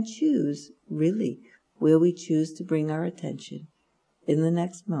we can choose, really, where we choose to bring our attention in the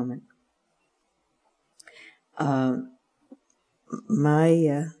next moment.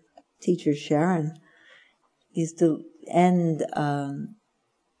 My teacher, Sharon, used to end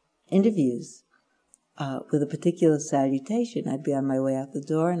interviews with a particular salutation. I'd be on my way out the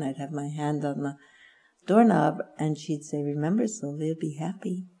door, and I'd have my hand on the doorknob, and she'd say, "Remember, Sylvia, be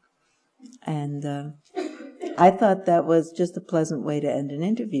happy." And I thought that was just a pleasant way to end an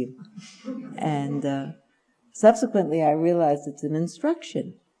interview. And subsequently, I realized it's an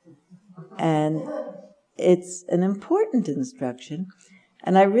instruction. And it's an important instruction.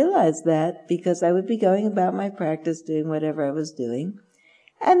 And I realized that because I would be going about my practice, doing whatever I was doing.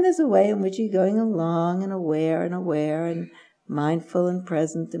 And there's a way in which you're going along and aware and mindful and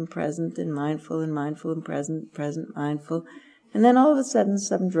present and present and mindful and present, mindful. And then all of a sudden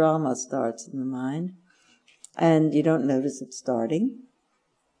some drama starts in the mind. And you don't notice it starting.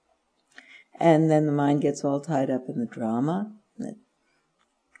 And then the mind gets all tied up in the drama. And it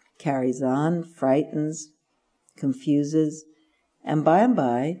carries on, frightens, confuses. And by,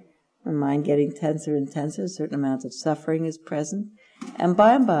 the mind getting tenser and tenser, a certain amount of suffering is present. And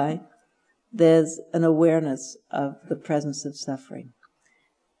by, there's an awareness of the presence of suffering.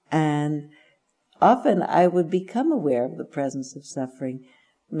 And often I would become aware of the presence of suffering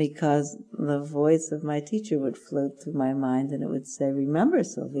because the voice of my teacher would float through my mind and it would say, "Remember,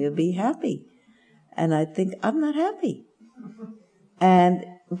 Sylvia, be happy." And I'd think, I'm not happy.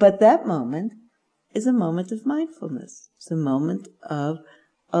 But that moment is a moment of mindfulness. It's a moment of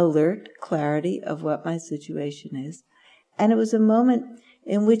alert clarity of what my situation is. And it was a moment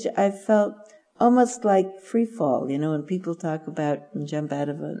in which I felt almost like free fall. You know, when people talk about jump out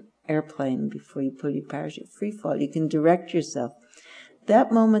of an airplane before you pull your parachute, free fall, you can direct yourself.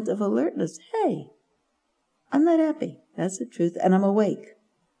 That moment of alertness, hey, I'm not happy. That's the truth. And I'm awake.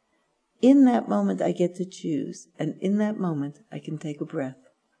 In that moment, I get to choose. And in that moment, I can take a breath.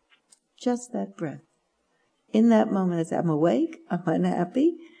 Just that breath. In that moment, I say, I'm awake, I'm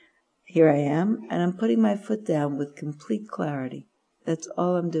unhappy, here I am, and I'm putting my foot down with complete clarity. That's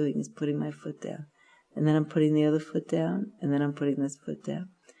all I'm doing is putting my foot down. And then I'm putting the other foot down, and then I'm putting this foot down.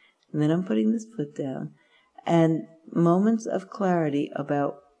 And then I'm putting this foot down. And moments of clarity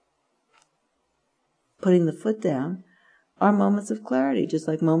about putting the foot down are moments of clarity, just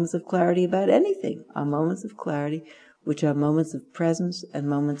like moments of clarity about anything are moments of clarity, which are moments of presence and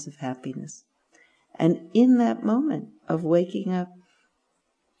moments of happiness. And in that moment of waking up,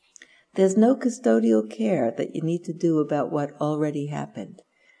 there's no custodial care that you need to do about what already happened.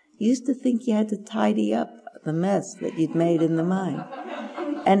 You used to think you had to tidy up the mess that you'd made in the mind.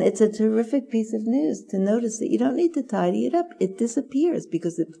 And it's a terrific piece of news to notice that you don't need to tidy it up. It disappears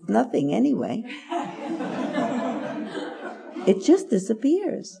because it's nothing anyway. It just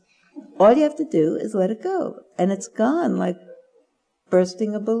disappears. All you have to do is let it go. And it's gone like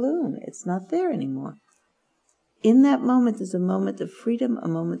bursting a balloon. It's not there anymore. In that moment is a moment of freedom, a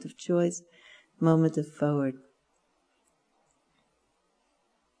moment of choice, a moment of forward.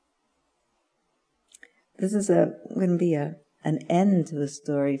 This is going to be an end to a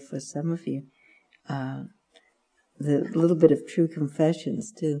story for some of you. The little bit of true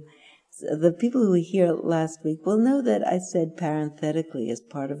confessions, too. So the people who were here last week will know that I said parenthetically as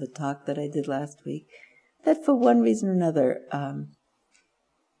part of a talk that I did last week that for one reason or another,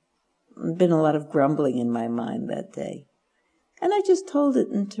 been a lot of grumbling in my mind that day. And I just told it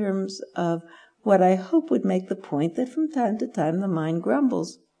in terms of what I hope would make the point that from time to time the mind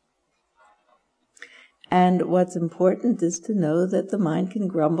grumbles. And what's important is to know that the mind can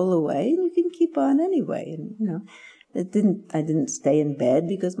grumble away and you can keep on anyway. And, I didn't stay in bed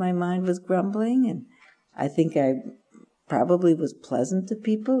because my mind was grumbling, and I think I probably was pleasant to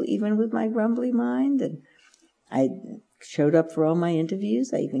people even with my grumbly mind, and I showed up for all my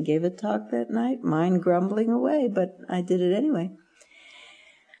interviews. I even gave a talk that night, mind grumbling away, but I did it anyway.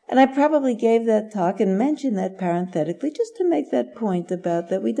 And I probably gave that talk and mentioned that parenthetically just to make that point about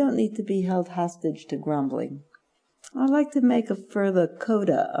that we don't need to be held hostage to grumbling. I'd like to make a further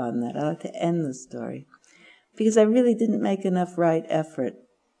coda on that. I'd like to end the story because I really didn't make enough right effort,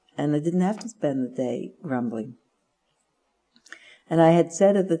 and I didn't have to spend the day grumbling. And I had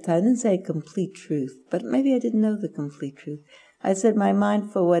said at the time, I didn't say complete truth, but maybe I didn't know the complete truth. I said my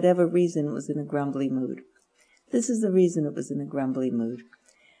mind, for whatever reason, was in a grumbly mood. This is the reason it was in a grumbly mood.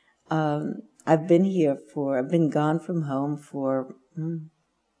 I've been gone from home for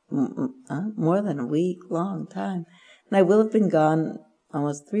more than a week, long time. And I will have been gone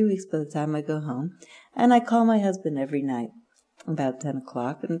almost 3 weeks by the time I go home. And I call my husband every night, about 10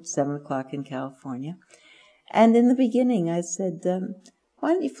 o'clock and 7 o'clock in California. And in the beginning I said,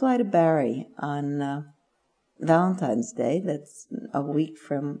 why don't you fly to Barrie on Valentine's Day? That's a week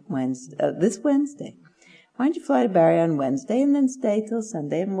from this Wednesday. Why don't you fly to Barrie on Wednesday and then stay till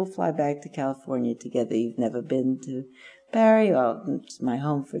Sunday, and we'll fly back to California together. You've never been to Barrie. Well, it's my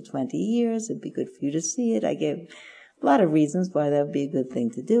home for 20 years. It'd be good for you to see it. I gave a lot of reasons why that would be a good thing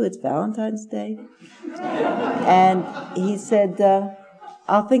to do. It's Valentine's Day. And he said,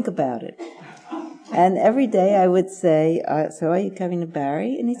 I'll think about it. And every day I would say, so are you coming to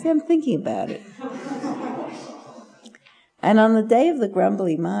Barrie? And he'd say, I'm thinking about it. And on the day of the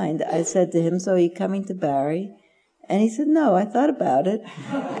grumbly mind, I said to him, so are you coming to Barrie? And he said, no, I thought about it.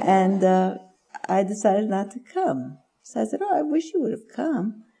 And I decided not to come. So I said, I wish you would have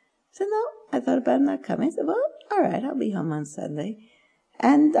come. He said, no, I thought about not coming. I said, well, all right, I'll be home on Sunday.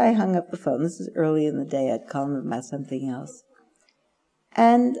 And I hung up the phone. This is early in the day. I'd call him about something else.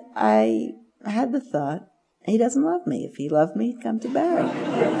 And I had the thought, he doesn't love me. If he loved me, he'd come to Barrie.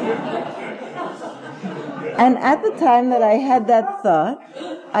 And at the time that I had that thought,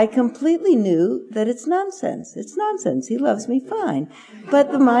 I completely knew that it's nonsense. It's nonsense. He loves me fine.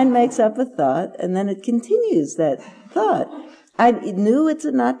 But the mind makes up a thought, and then it continues that thought. I knew it's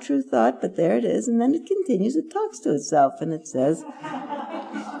a not true thought, but there it is, and then it continues. It talks to itself, and it says,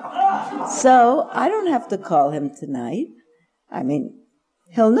 so I don't have to call him tonight. I mean,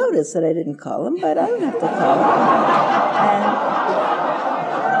 he'll notice that I didn't call him, but I don't have to call him.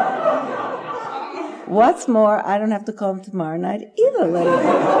 And what's more, I don't have to call him tomorrow night either.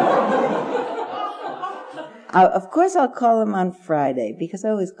 Of course, I'll call him on Friday, because I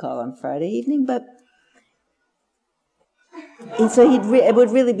always call on Friday evening, but so it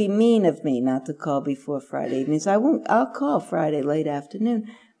would really be mean of me not to call before Friday evening, so I'll call Friday late afternoon,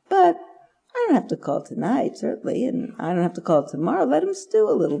 but I don't don't have to call tonight, certainly, and I don't have to call tomorrow. Let him stew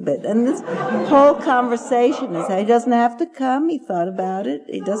a little bit. And this whole conversation is how he doesn't have to come. He thought about it.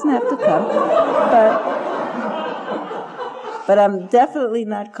 He doesn't have to come. But I'm definitely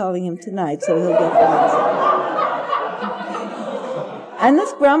not calling him tonight, so he'll get the answer. And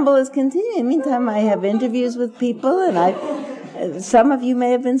this grumble is continuing. Meantime, I have interviews with people, and some of you may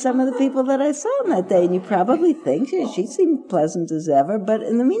have been some of the people that I saw on that day, and you probably think she seemed pleasant as ever, but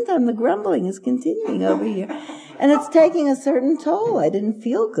in the meantime, the grumbling is continuing over here. And it's taking a certain toll. I didn't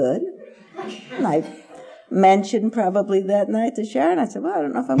feel good. And I mentioned probably that night to Sharon, I said, well, I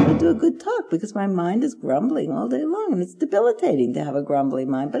don't know if I'm going to do a good talk, because my mind is grumbling all day long, and it's debilitating to have a grumbling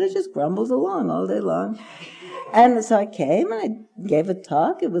mind, but it just grumbles along all day long. And so I came and I gave a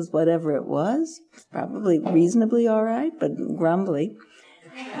talk. It was whatever it was, probably reasonably all right, but grumbly.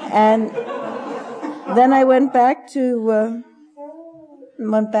 And then I went back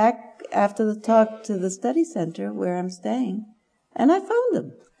after the talk to the study center where I'm staying, and I phoned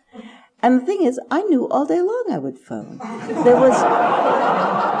him. And the thing is, I knew all day long I would phone. There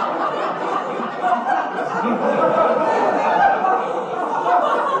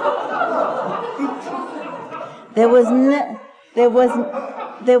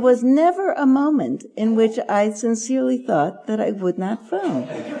was never a moment in which I sincerely thought that I would not phone.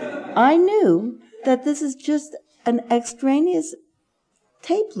 I knew that this is just an extraneous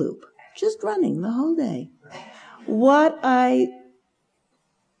tape loop, just running the whole day. What I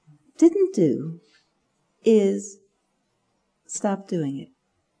didn't do is stop doing it.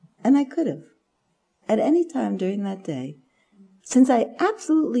 And I could have, at any time during that day, since I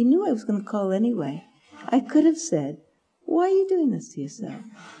absolutely knew I was going to call anyway, I could have said, why are you doing this to yourself?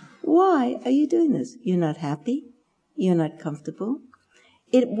 Why are you doing this? You're not happy? You're not comfortable?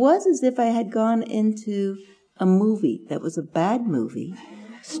 It was as if I had gone into a movie that was a bad movie,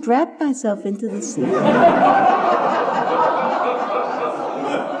 strapped myself into the seat,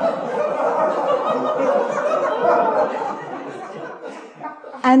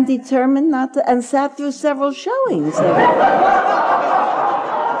 and determined not to, and sat through several showings of it.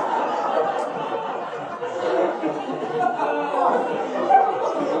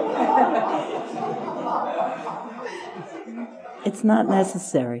 It's not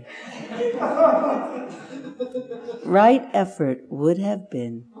necessary. Right effort would have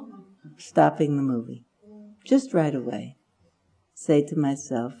been stopping the movie. Just right away. Say to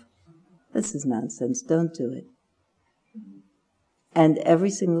myself, this is nonsense, don't do it. And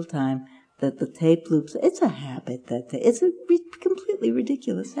every single time that the tape loops, it's a habit it's a completely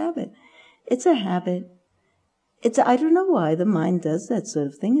ridiculous habit. It's a habit. I don't know why the mind does that sort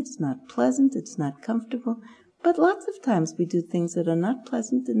of thing. It's not pleasant, it's not comfortable. But lots of times we do things that are not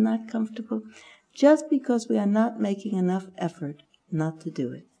pleasant and not comfortable just because we are not making enough effort not to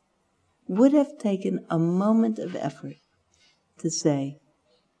do it. Would have taken a moment of effort to say,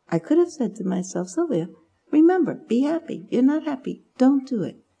 I could have said to myself, Sylvia, remember, be happy. You're not happy. Don't do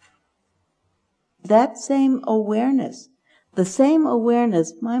it. That same awareness,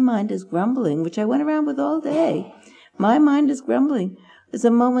 my mind is grumbling, which I went around with all day. My mind is grumbling is a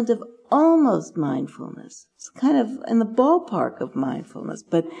moment of almost mindfulness. It's kind of in the ballpark of mindfulness.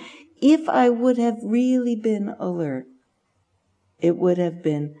 But if I would have really been alert, it would have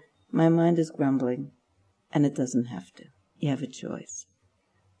been, my mind is grumbling, and it doesn't have to. You have a choice.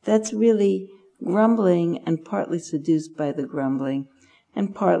 That's really grumbling and partly seduced by the grumbling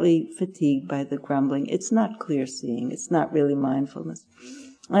and partly fatigued by the grumbling. It's not clear seeing. It's not really mindfulness.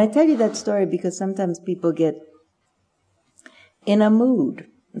 And I tell you that story because sometimes people get in a mood.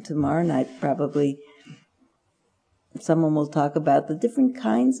 Tomorrow night, probably, someone will talk about the different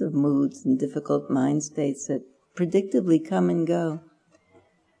kinds of moods and difficult mind states that predictably come and go.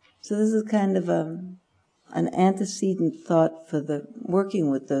 So this is kind of an antecedent thought for the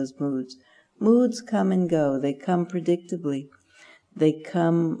working with those moods. Moods come and go. They come predictably. They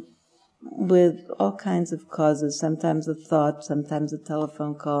come with all kinds of causes. Sometimes a thought, sometimes a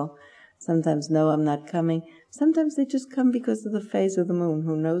telephone call, sometimes, no, I'm not coming. Sometimes they just come because of the phase of the moon,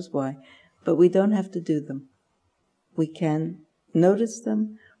 who knows why. But we don't have to do them. We can notice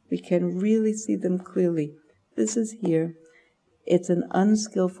them. We can really see them clearly. This is here. It's an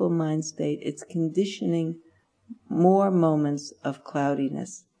unskillful mind state. It's conditioning more moments of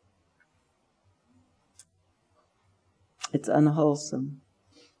cloudiness. It's unwholesome.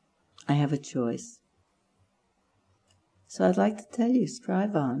 I have a choice. So I'd like to tell you,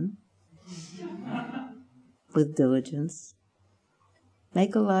 strive on with diligence.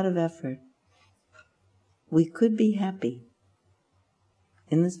 Make a lot of effort. We could be happy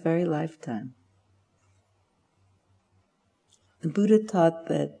in this very lifetime. The Buddha taught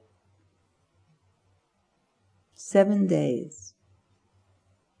that 7 days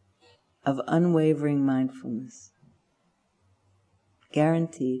of unwavering mindfulness.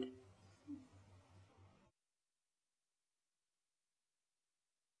 Guaranteed.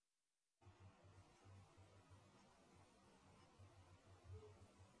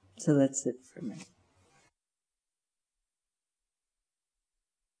 So that's it for me.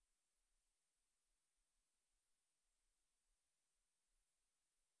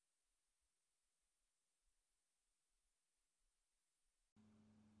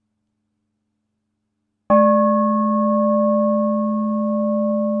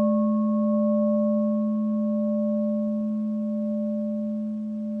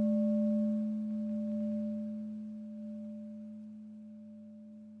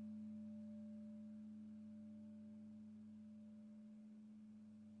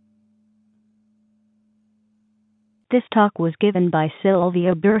 This talk was given by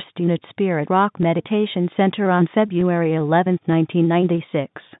Sylvia Boorstein at Spirit Rock Meditation Center on February 11,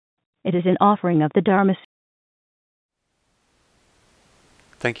 1996. It is an offering of the Dharma.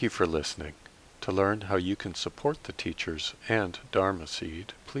 Thank you for listening. To learn how you can support the teachers and Dharma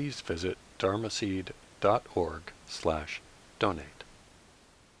Seed, please visit dharmaseed.org/donate.